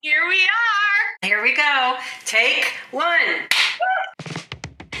Here we are. Here we go. Take one.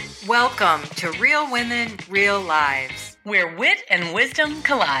 Welcome to Real Women, Real Lives, where wit and wisdom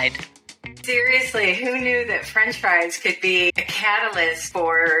collide. Seriously, who knew that French fries could be a catalyst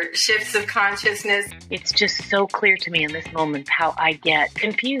for shifts of consciousness? It's just so clear to me in this moment how I get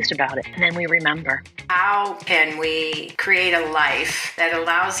confused about it. And then we remember. How can we create a life that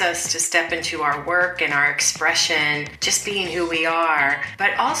allows us to step into our work and our expression, just being who we are,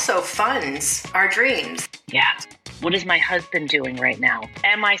 but also funds our dreams? Yeah. What is my husband doing right now?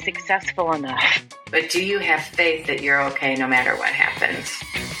 Am I successful enough? But do you have faith that you're okay no matter what happens?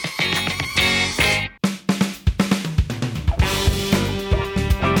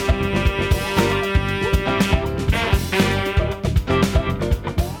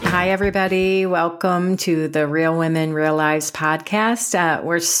 Hi, everybody. Welcome to the Real Women, Real Lives podcast.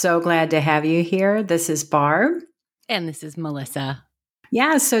 We're so glad to have you here. This is Barb. And this is Melissa.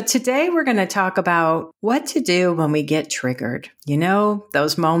 Yeah, so today we're going to talk about what to do when we get triggered. You know,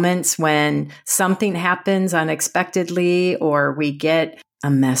 those moments when something happens unexpectedly or we get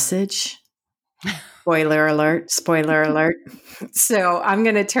a message. Spoiler alert, spoiler alert. So I'm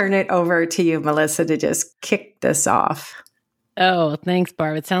going to turn it over to you, Melissa, to just kick this off. Oh, thanks,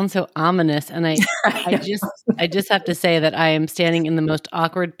 Barb. It sounds so ominous. And I just have to say that I am standing in the most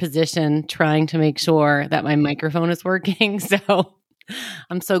awkward position trying to make sure that my microphone is working. So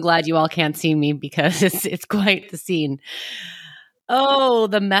I'm so glad you all can't see me because it's quite the scene. Oh,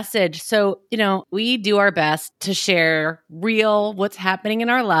 the message. So, we do our best to share real what's happening in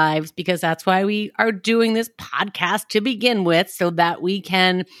our lives because that's why we are doing this podcast to begin with, so that we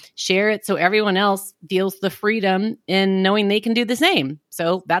can share it so everyone else feels the freedom in knowing they can do the same.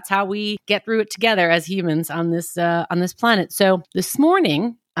 So that's how we get through it together as humans on this planet. So this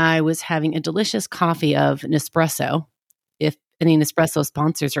morning, I was having a delicious coffee of Nespresso. If any Nespresso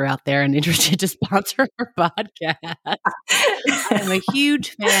sponsors are out there and interested to sponsor our podcast, I'm a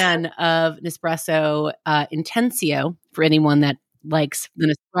huge fan of Nespresso Intensio for anyone that likes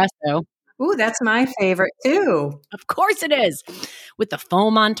the Nespresso. Ooh, that's my favorite too. Of course it is. With the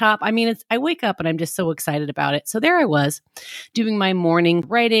foam on top. I mean, I wake up and I'm just so excited about it. So there I was doing my morning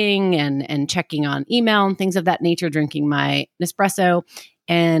writing and checking on email and things of that nature, drinking my Nespresso.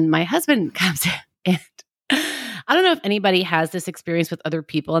 And my husband comes in and I don't know if anybody has this experience with other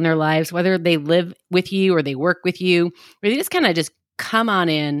people in their lives, whether they live with you or they work with you, where they just kind of just come on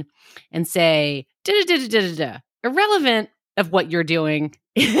in and say, da-da-da-da-da-da, irrelevant of what you're doing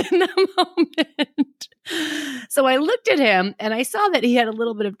in the moment. So I looked at him and I saw that he had a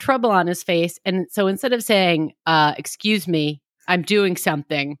little bit of trouble on his face. And so instead of saying, excuse me, I'm doing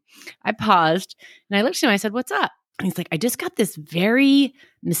something, I paused and I looked at him and I said, what's up? And he's like, I just got this very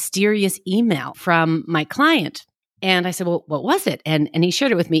mysterious email from my client. And I said, well, what was it? And he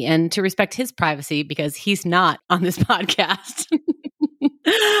shared it with me. And to respect his privacy, because he's not on this podcast,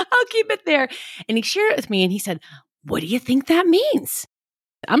 I'll keep it there. And he shared it with me and he said, what do you think that means?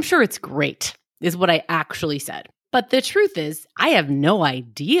 I'm sure it's great, is what I actually said. But the truth is, I have no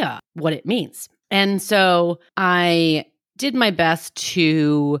idea what it means. And so I did my best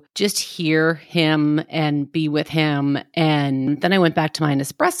to just hear him and be with him. And then I went back to my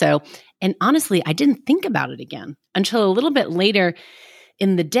Nespresso. And honestly, I didn't think about it again until a little bit later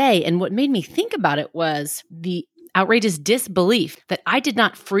in the day. And what made me think about it was the outrageous disbelief that I did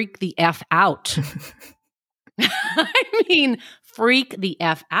not freak the F out. I mean, freak the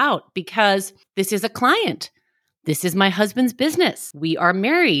F out, because this is a client. This is my husband's business. We are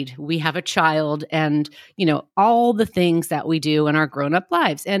married. We have a child and, all the things that we do in our grown-up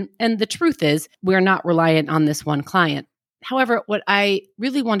lives. And the truth is, we're not reliant on this one client. However, what I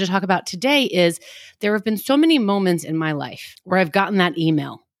really want to talk about today is there have been so many moments in my life where I've gotten that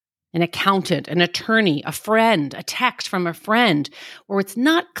email, an accountant, an attorney, a friend, a text from a friend, where it's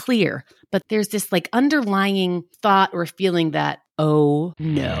not clear, but there's this underlying thought or feeling that, oh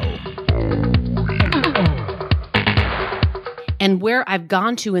no. And where I've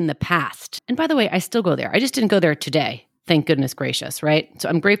gone to in the past, and by the way, I still go there. I just didn't go there today. Thank goodness gracious, right? So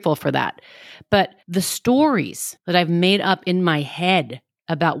I'm grateful for that. But the stories that I've made up in my head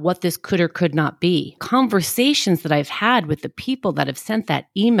about what this could or could not be, conversations that I've had with the people that have sent that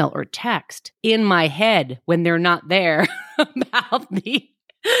email or text in my head when they're not there about the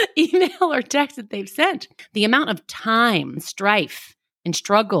email or text that they've sent, the amount of time, strife, and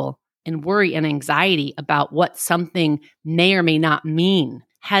struggle and worry and anxiety about what something may or may not mean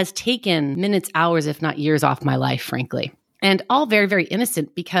has taken minutes, hours, if not years off my life, frankly. And all very, very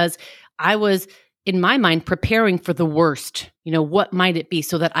innocent because I was, in my mind, preparing for the worst. What might it be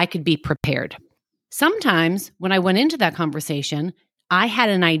so that I could be prepared? Sometimes when I went into that conversation, I had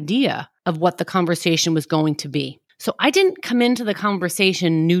an idea of what the conversation was going to be. So I didn't come into the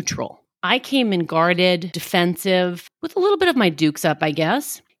conversation neutral. I came in guarded, defensive, with a little bit of my dukes up, I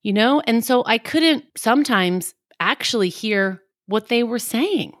guess, and so I couldn't sometimes actually hear what they were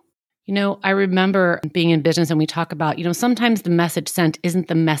saying. I remember being in business and we talk about, sometimes the message sent isn't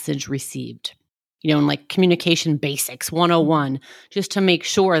the message received, in like communication basics 101, just to make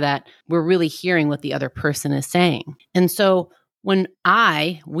sure that we're really hearing what the other person is saying. And so when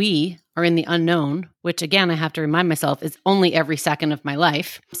we are in the unknown, which again, I have to remind myself is only every second of my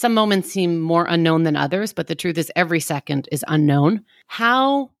life. Some moments seem more unknown than others, but the truth is every second is unknown.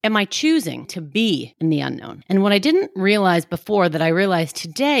 How am I choosing to be in the unknown? And what I didn't realize before that I realized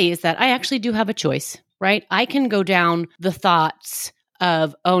today is that I actually do have a choice, right? I can go down the thoughts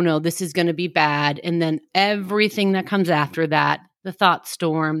of, oh no, this is going to be bad. And then everything that comes after that, the thought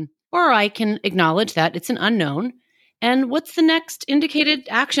storm, or I can acknowledge that it's an unknown. And what's the next indicated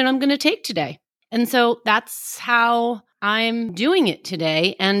action I'm going to take today? And so that's how I'm doing it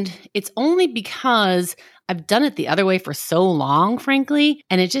today. And it's only because I've done it the other way for so long, frankly,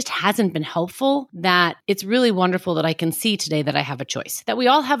 and it just hasn't been helpful that it's really wonderful that I can see today that I have a choice, that we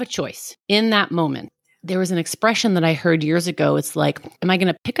all have a choice in that moment. There was an expression that I heard years ago. It's like, am I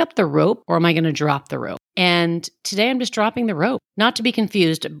going to pick up the rope or am I going to drop the rope? And today I'm just dropping the rope, not to be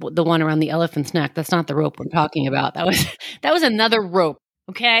confused. The one around the elephant's neck. That's not the rope we're talking about. That was another rope.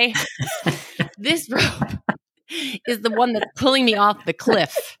 Okay. This rope is the one that's pulling me off the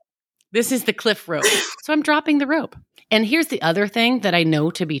cliff. This is the cliff rope. So I'm dropping the rope. And here's the other thing that I know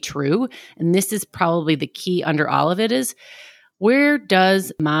to be true. And this is probably the key under all of it is, where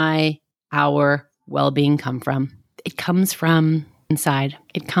does our well-being come from? It comes from inside.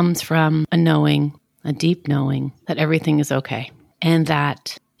 It comes from a knowing, a deep knowing that everything is okay. And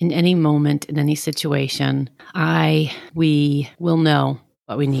that in any moment, in any situation, we will know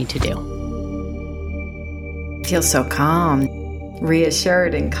what we need to do. I feel so calm,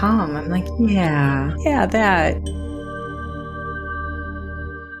 reassured and calm. I'm like, yeah, that.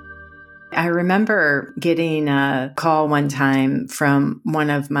 I remember getting a call one time from one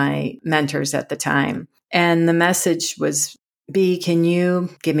of my mentors at the time. And the message was, B, can you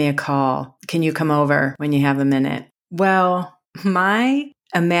give me a call? Can you come over when you have a minute? Well, my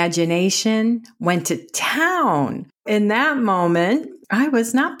imagination went to town. In that moment, I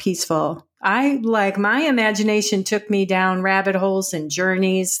was not peaceful. My imagination took me down rabbit holes and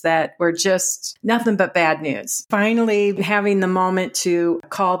journeys that were just nothing but bad news. Finally, having the moment to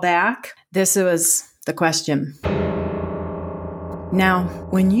call back, this was the question. Now,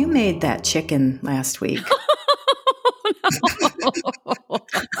 when you made that chicken last week,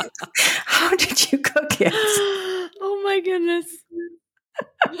 how did you cook it? Oh my goodness.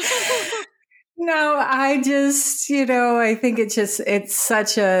 No, I just, I think it's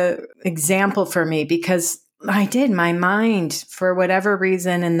such a example for me because my mind, for whatever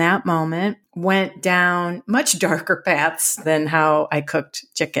reason in that moment, went down much darker paths than how I cooked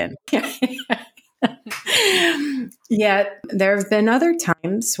chicken. Yet there have been other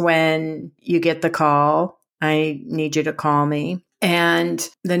times when you get the call, I need you to call me. And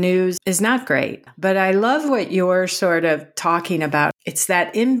the news is not great. But I love what you're sort of talking about. It's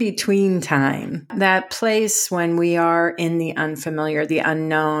that in-between time, that place when we are in the unfamiliar, the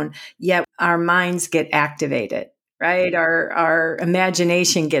unknown, yet our minds get activated, right? Our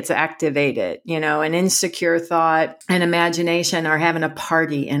imagination gets activated, an insecure thought and imagination are having a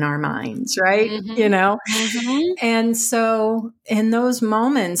party in our minds, right? Mm-hmm. Mm-hmm. And so in those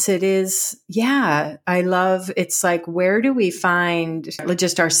moments, it is, it's like, where do we find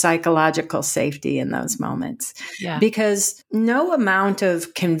just our psychological safety in those moments? Yeah. Because no amount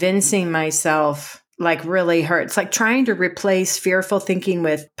of convincing myself really hurts. Like trying to replace fearful thinking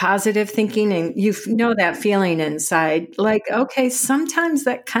with positive thinking. And you know that feeling inside, okay, sometimes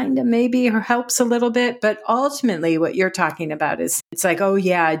that kind of maybe helps a little bit. But ultimately what you're talking about is it's like, oh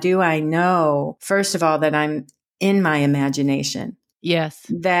yeah, do I know, first of all, that I'm in my imagination? Yes.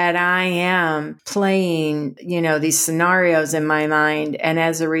 That I am playing, these scenarios in my mind. And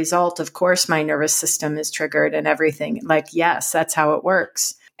as a result, of course, my nervous system is triggered and everything. Yes, that's how it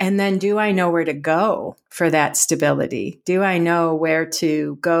works. And then do I know where to go for that stability? Do I know where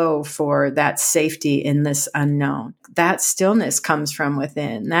to go for that safety in this unknown? That stillness comes from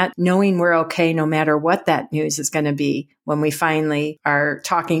within, that knowing we're okay no matter what that news is going to be when we finally are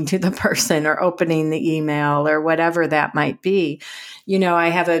talking to the person or opening the email or whatever that might be. I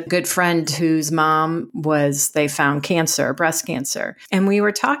have a good friend whose mom they found cancer, breast cancer. And we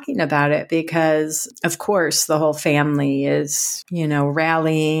were talking about it because, of course, the whole family is,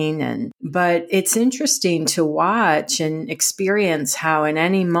 rallying. But it's interesting interesting to watch and experience how in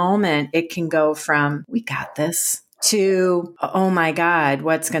any moment it can go from, we got this, to, oh my God,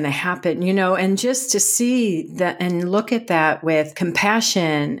 what's going to happen, and just to see that and look at that with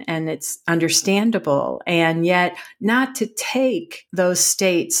compassion, and it's understandable, and yet not to take those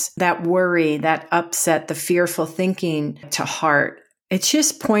states, that worry, that upset, the fearful thinking to heart. It's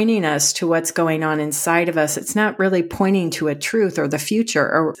just pointing us to what's going on inside of us. It's not really pointing to a truth or the future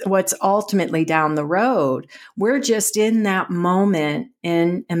or what's ultimately down the road. We're just in that moment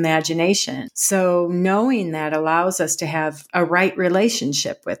in imagination. So knowing that allows us to have a right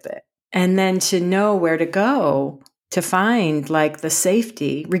relationship with it, and then to know where to go to find like the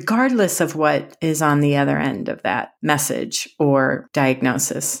safety, regardless of what is on the other end of that message or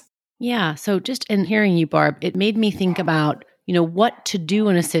diagnosis. Yeah. So just in hearing you, Barb, it made me think about what to do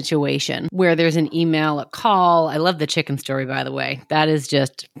in a situation where there's an email, a call. I love the chicken story, by the way. That is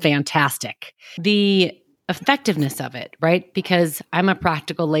just fantastic. The effectiveness of it, right? Because I'm a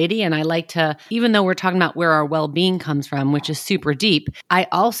practical lady and I like to, even though we're talking about where our well-being comes from, which is super deep, I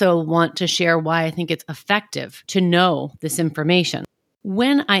also want to share why I think it's effective to know this information.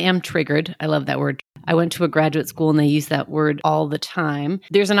 When I am triggered, I love that word. I went to a graduate school and they use that word all the time.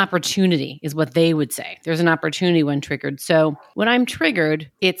 There's an opportunity is what they would say. There's an opportunity when triggered. So when I'm triggered,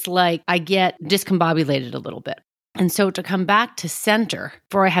 it's like I get discombobulated a little bit. And so to come back to center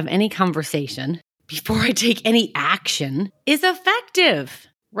before I have any conversation, before I take any action is effective,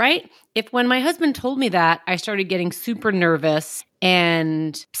 right? If when my husband told me that, I started getting super nervous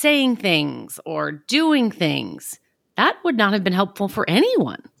and saying things or doing things, that would not have been helpful for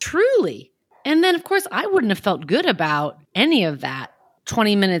anyone, truly. And then, of course, I wouldn't have felt good about any of that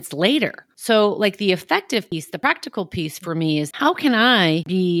 20 minutes later. So like the effective piece, the practical piece for me is how can I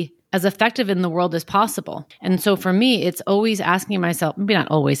be as effective in the world as possible? And so for me, it's always asking myself, maybe not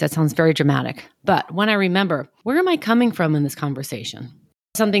always, that sounds very dramatic, but when I remember, where am I coming from in this conversation?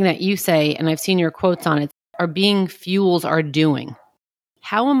 Something that you say, and I've seen your quotes on it, our being fuels our doing.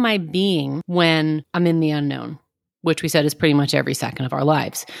 How am I being when I'm in the unknown? Which we said is pretty much every second of our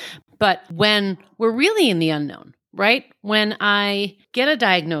lives. But when we're really in the unknown, right? When I get a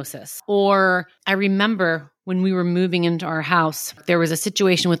diagnosis, or I remember when we were moving into our house, there was a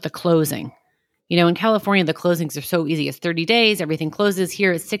situation with the closing. In California, the closings are so easy. It's 30 days, everything closes.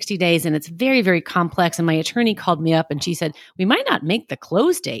 Here it's 60 days, and it's very, very complex. And my attorney called me up and she said, we might not make the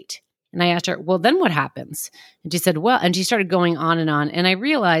close date. And I asked her, well, then what happens? And she said, well, and she started going on. And I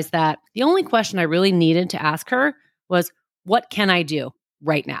realized that the only question I really needed to ask her was, what can I do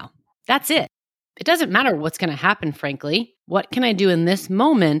right now? That's it. It doesn't matter what's going to happen, frankly. What can I do in this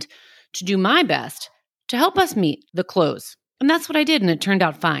moment to do my best to help us meet the close? And that's what I did, and it turned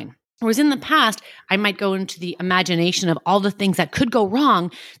out fine. Whereas in the past, I might go into the imagination of all the things that could go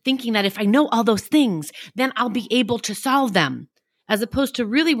wrong, thinking that if I know all those things, then I'll be able to solve them, as opposed to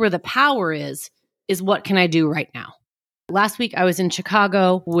really where the power is what can I do right now? Last week, I was in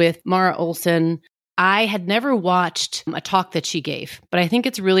Chicago with Mara Olson. I had never watched a talk that she gave, but I think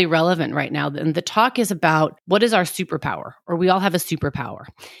it's really relevant right now. And the talk is about what is our superpower, or we all have a superpower.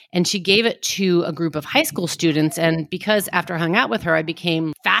 And she gave it to a group of high school students. And because after I hung out with her, I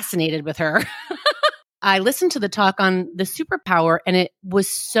became fascinated with her. I listened to the talk on the superpower, and it was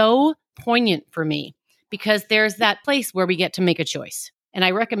so poignant for me because there's that place where we get to make a choice. And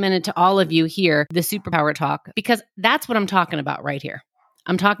I recommend it to all of you here, the superpower talk, because that's what I'm talking about right here.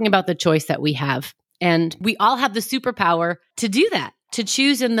 I'm talking about the choice that we have. And we all have the superpower to do that, to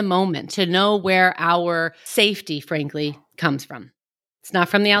choose in the moment, to know where our safety, frankly, comes from. It's not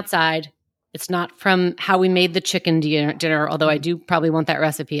from the outside. It's not from how we made the chicken dinner, although I do probably want that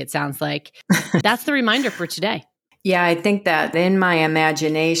recipe, it sounds like. That's the reminder for today. Yeah, I think that in my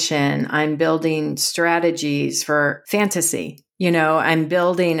imagination, I'm building strategies for fantasy. I'm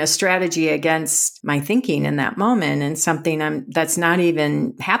building a strategy against my thinking in that moment and something that's not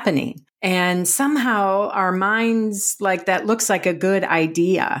even happening. And somehow our minds, like that looks like a good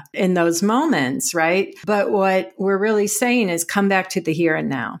idea in those moments, right? But what we're really saying is come back to the here and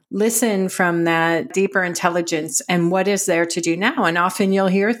now. Listen from that deeper intelligence and what is there to do now? And often you'll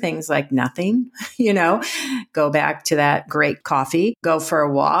hear things like nothing, go back to that great coffee, go for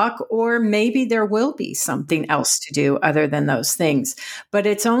a walk, or maybe there will be something else to do other than those things. But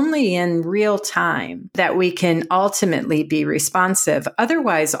it's only in real time that we can ultimately be responsive.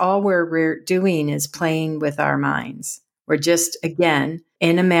 Otherwise, all we're doing is playing with our minds. We're just, again,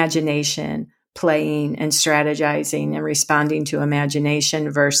 in imagination, playing and strategizing and responding to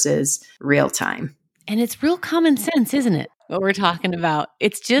imagination versus real time. And it's real common sense, isn't it? What we're talking about.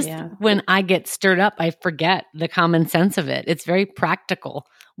 It's just when I get stirred up, I forget the common sense of it. It's very practical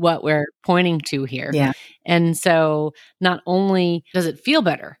what we're pointing to here. Yeah. And so not only does it feel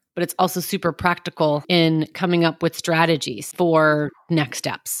better, but it's also super practical in coming up with strategies for next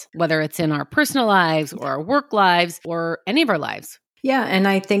steps, whether it's in our personal lives or our work lives or any of our lives. Yeah. And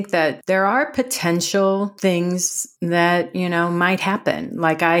I think that there are potential things that, might happen.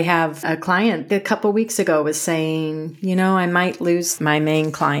 Like I have a client a couple weeks ago was saying, I might lose my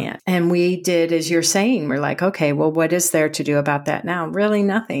main client. And we did, as you're saying, we're like, okay, well, what is there to do about that now? Really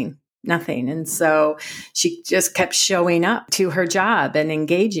nothing. And so she just kept showing up to her job and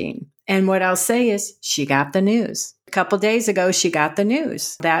engaging. And what I'll say is she got the news. A couple days ago, she got the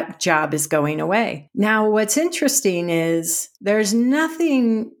news that job is going away. Now, what's interesting is there's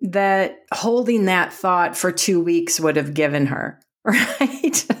nothing that holding that thought for 2 weeks would have given her,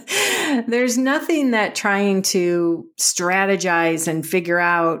 right? There's nothing that trying to strategize and figure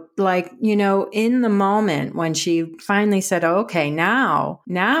out, like, in the moment when she finally said, okay, now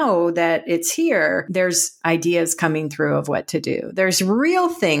that it's here, there's ideas coming through of what to do. There's real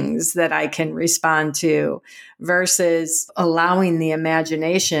things that I can respond to versus allowing the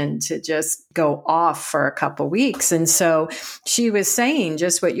imagination to just go off for a couple weeks. And so she was saying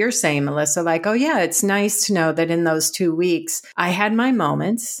just what you're saying, Melissa, like, oh yeah, it's nice to know that in those 2 weeks, I had my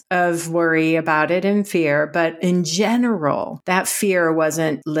moments of worry about it and fear, but in general, that fear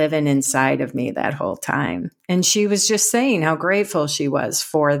wasn't living inside of me that whole time. And she was just saying how grateful she was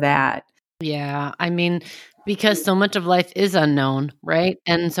for that. Yeah. I mean, because so much of life is unknown, right?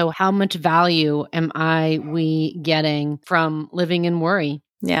 And so how much value we getting from living in worry?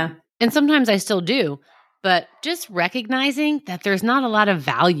 Yeah. And sometimes I still do, but just recognizing that there's not a lot of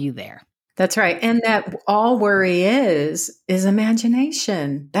value there. That's right. And that all worry is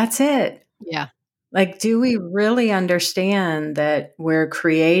imagination. That's it. Yeah. Like, do we really understand that we're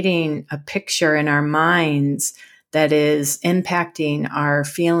creating a picture in our minds that is impacting our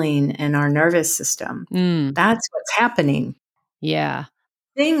feeling and our nervous system? That's what's happening. Yeah.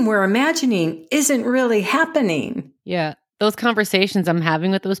 The thing we're imagining isn't really happening. Yeah. Those conversations I'm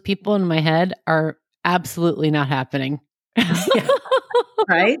having with those people in my head are absolutely not happening. Yeah.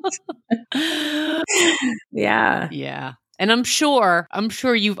 Right? Yeah. Yeah. And I'm sure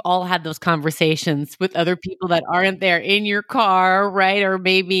you've all had those conversations with other people that aren't there in your car, right? Or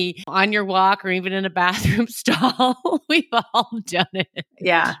maybe on your walk or even in a bathroom stall. We've all done it.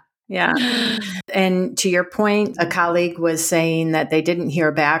 Yeah. Yeah. And to your point, a colleague was saying that they didn't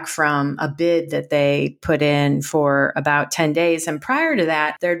hear back from a bid that they put in for about 10 days. And prior to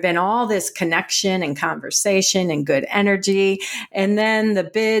that, there'd been all this connection and conversation and good energy. And then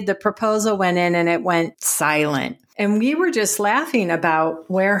the proposal went in and it went silent. And we were just laughing about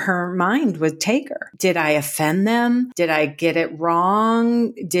where her mind would take her. Did I offend them? Did I get it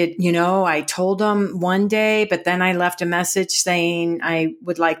wrong? I told them one day, but then I left a message saying I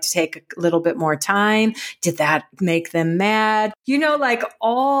would like to take a little bit more time. Did that make them mad? Like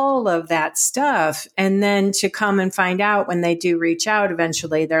all of that stuff. And then to come and find out when they do reach out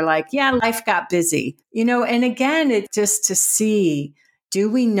eventually, they're like, yeah, life got busy. And again, it's just to see, do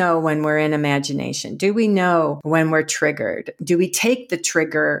we know when we're in imagination? Do we know when we're triggered? Do we take the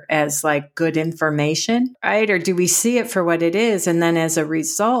trigger as like good information, right? Or do we see it for what it is? And then as a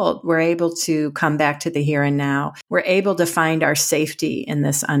result, we're able to come back to the here and now. We're able to find our safety in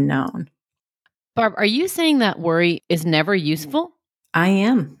this unknown. Barb, are you saying that worry is never useful? I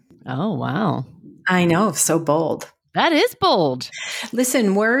am. Oh, wow. I know. So bold. That is bold.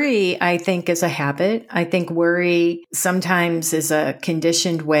 Listen, worry, I think, is a habit. I think worry sometimes is a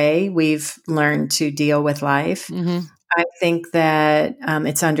conditioned way we've learned to deal with life. Mm-hmm. I think that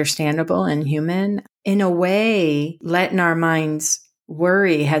it's understandable and human. In a way, letting our minds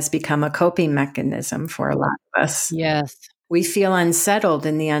worry has become a coping mechanism for a lot of us. Yes. We feel unsettled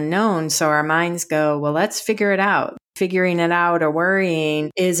in the unknown, so our minds go, well, let's figure it out. Figuring it out or worrying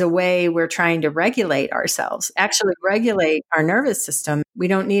is a way we're trying to regulate ourselves, actually regulate our nervous system. We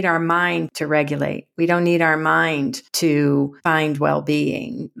don't need our mind to regulate. We don't need our mind to find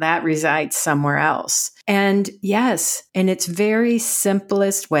well-being. That resides somewhere else. And yes, in its very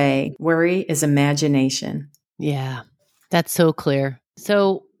simplest way, worry is imagination. Yeah, that's so clear.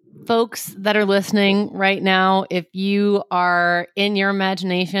 So folks that are listening right now, if you are in your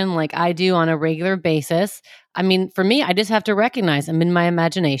imagination like I do on a regular basis, I mean, for me, I just have to recognize I'm in my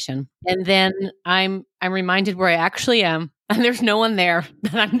imagination. And then I'm reminded where I actually am, and there's no one there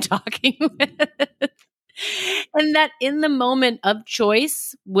that I'm talking with. And that in the moment of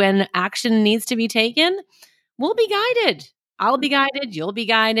choice, when action needs to be taken, we'll be guided. I'll be guided. You'll be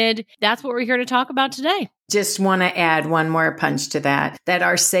guided. That's what we're here to talk about today. Just want to add one more punch to that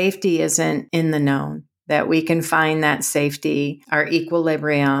our safety isn't in the known. that we can find that safety, our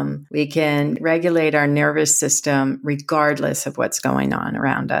equilibrium. We can regulate our nervous system regardless of what's going on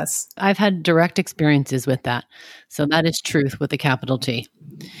around us. I've had direct experiences with that. So that is truth with a capital T.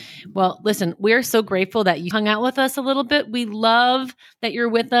 Well, listen, we're so grateful that you hung out with us a little bit. We love that you're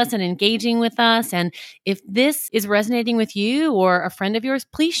with us and engaging with us. And if this is resonating with you or a friend of yours,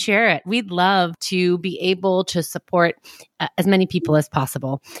 please share it. We'd love to be able to support as many people as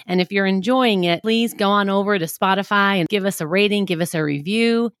possible. And if you're enjoying it, please go on over to Spotify and give us a rating, give us a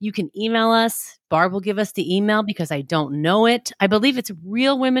review. You can email us. Barb will give us the email because I don't know it. I believe it's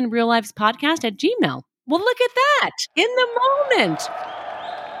Real Women, Real Lives Podcast at Gmail. Well, look at that in the moment.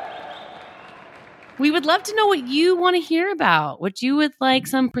 We would love to know what you want to hear about, what you would like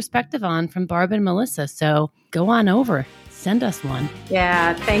some perspective on from Barb and Melissa. So go on over, send us one.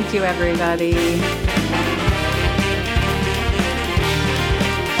 Yeah, thank you, everybody.